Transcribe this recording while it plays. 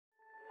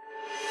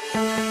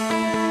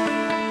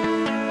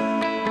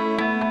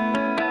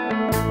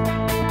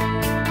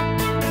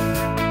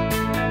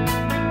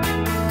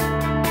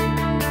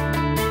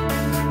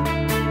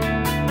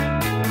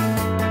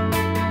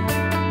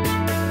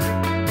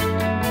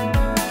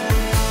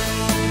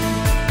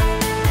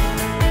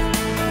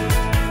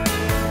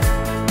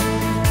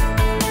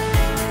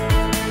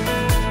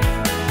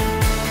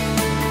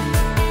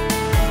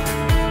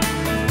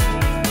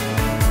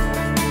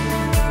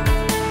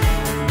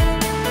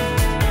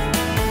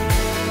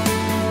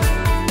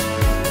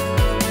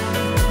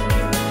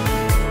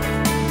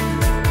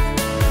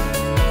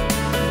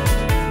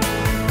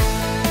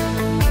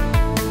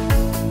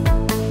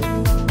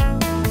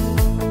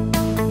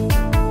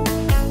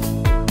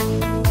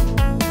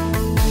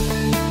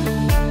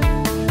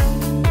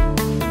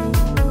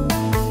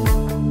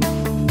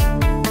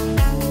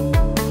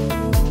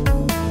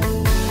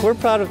We're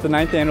proud of the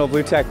 9th annual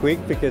BlueTech Week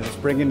because it's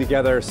bringing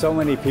together so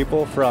many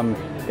people from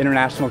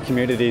international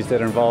communities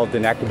that are involved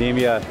in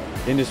academia,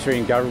 industry,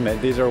 and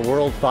government. These are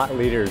world thought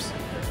leaders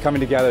coming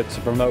together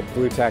to promote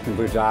blue tech and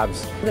blue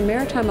jobs. The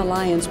Maritime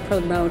Alliance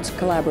promotes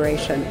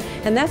collaboration,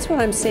 and that's what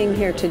I'm seeing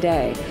here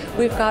today.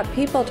 We've got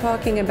people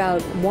talking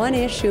about one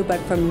issue, but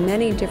from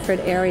many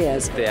different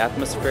areas. The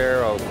atmosphere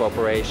of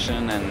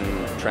cooperation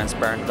and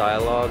transparent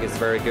dialogue is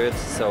very good,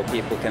 so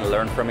people can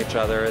learn from each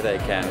other, they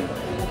can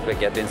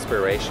get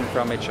inspiration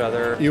from each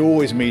other. You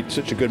always meet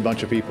such a good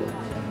bunch of people,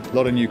 a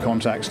lot of new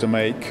contacts to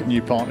make,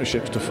 new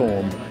partnerships to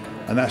form.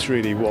 And that's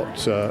really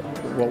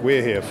what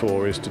we're here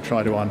for, is to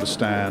try to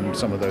understand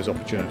some of those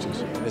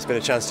opportunities. It's been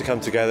a chance to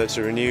come together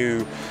to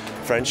renew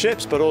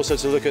friendships, but also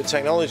to look at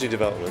technology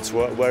developments.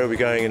 Where are we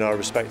going in our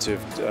respective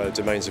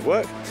domains of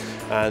work,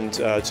 and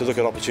to look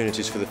at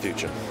opportunities for the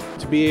future.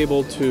 To be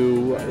able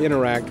to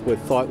interact with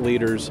thought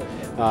leaders,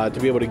 to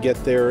be able to get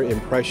their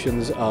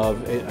impressions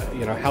of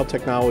how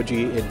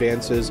technology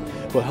advances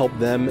will help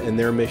them in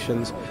their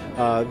missions,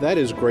 that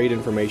is great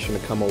information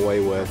to come away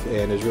with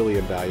and is really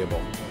invaluable.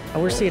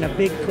 We're seeing a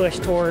big push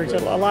towards a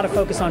lot of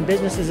focus on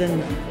businesses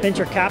and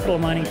venture capital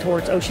money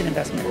towards ocean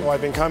investment. Well,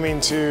 I've been coming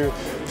to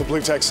the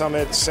BlueTech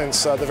Summit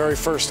since the very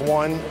first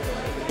one.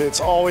 It's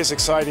always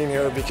exciting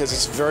here because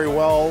it's a very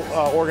well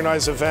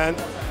organized event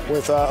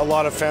with a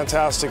lot of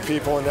fantastic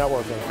people and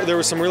networking. There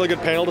was some really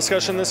good panel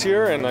discussion this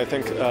year, and I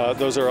think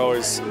those are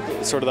always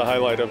sort of the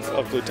highlight of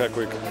BlueTech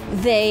Week.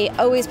 They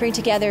always bring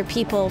together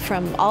people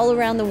from all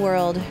around the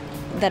world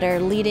that are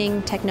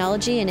leading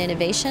technology and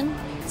innovation.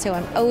 So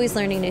I'm always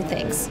learning new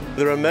things.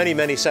 There are many,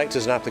 many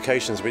sectors and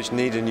applications which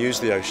need and use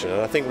the ocean,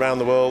 and I think around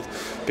the world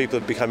people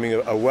are becoming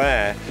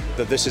aware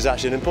that this is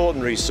actually an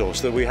important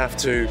resource that we have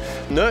to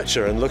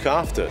nurture and look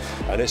after.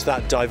 And it's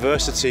that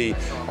diversity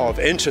of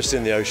interest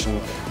in the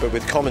ocean, but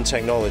with common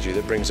technology,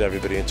 that brings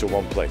everybody into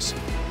one place.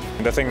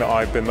 The thing that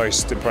I've been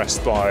most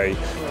impressed by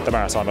the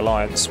Maritime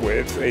Alliance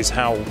with is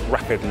how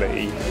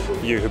rapidly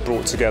you have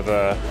brought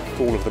together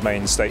all of the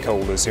main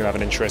stakeholders who have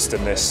an interest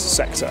in this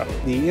sector.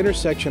 The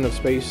intersection of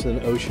space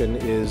and ocean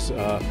is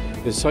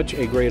such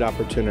a great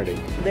opportunity.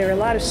 There are a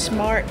lot of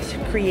smart,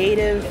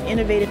 creative,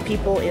 innovative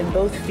people in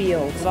both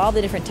fields. All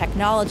the different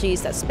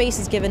technologies that space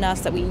has given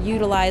us that we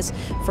utilize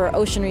for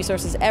ocean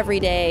resources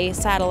every day,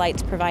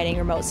 satellites providing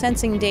remote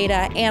sensing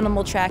data,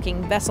 animal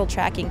tracking, vessel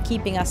tracking,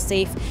 keeping us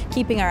safe,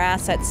 keeping our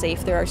assets safe.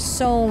 There are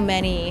so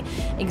many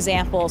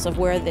examples of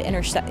where the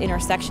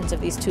intersections of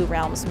these two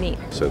realms meet.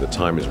 So the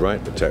time is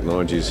right, the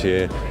technology is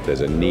here,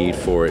 there's a need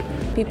for it.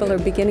 People are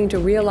beginning to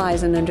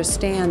realize and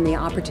understand the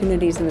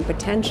opportunities and the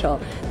potential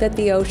that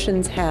the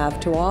oceans have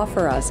to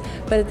offer us.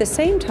 But at the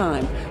same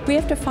time, we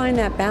have to find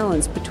that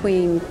balance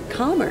between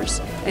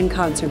commerce and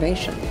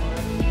conservation.